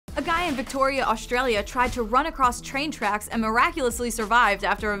A guy in Victoria, Australia tried to run across train tracks and miraculously survived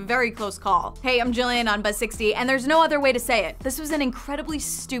after a very close call. Hey, I'm Gillian on Buzz60, and there's no other way to say it. This was an incredibly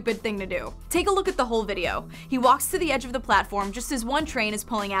stupid thing to do. Take a look at the whole video. He walks to the edge of the platform just as one train is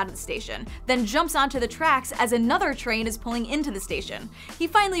pulling out of the station, then jumps onto the tracks as another train is pulling into the station. He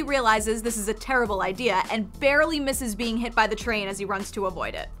finally realizes this is a terrible idea and barely misses being hit by the train as he runs to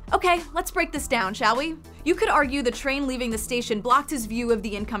avoid it. Okay, let's break this down, shall we? You could argue the train leaving the station blocked his view of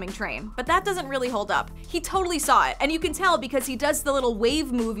the incoming train, but that doesn't really hold up. He totally saw it, and you can tell because he does the little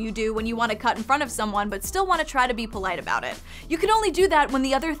wave move you do when you want to cut in front of someone but still want to try to be polite about it. You can only do that when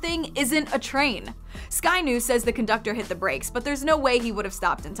the other thing isn't a train. Sky News says the conductor hit the brakes, but there's no way he would have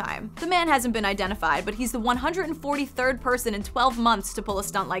stopped in time. The man hasn't been identified, but he's the 143rd person in 12 months to pull a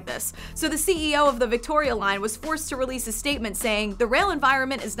stunt like this. So the CEO of the Victoria line was forced to release a statement saying the rail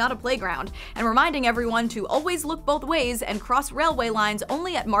environment is not a playground, and reminding everyone to always look both ways and cross railway lines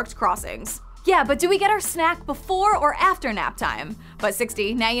only at marked crossings. Yeah, but do we get our snack before or after nap time?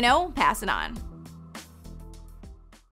 Buzz60, now you know, pass it on.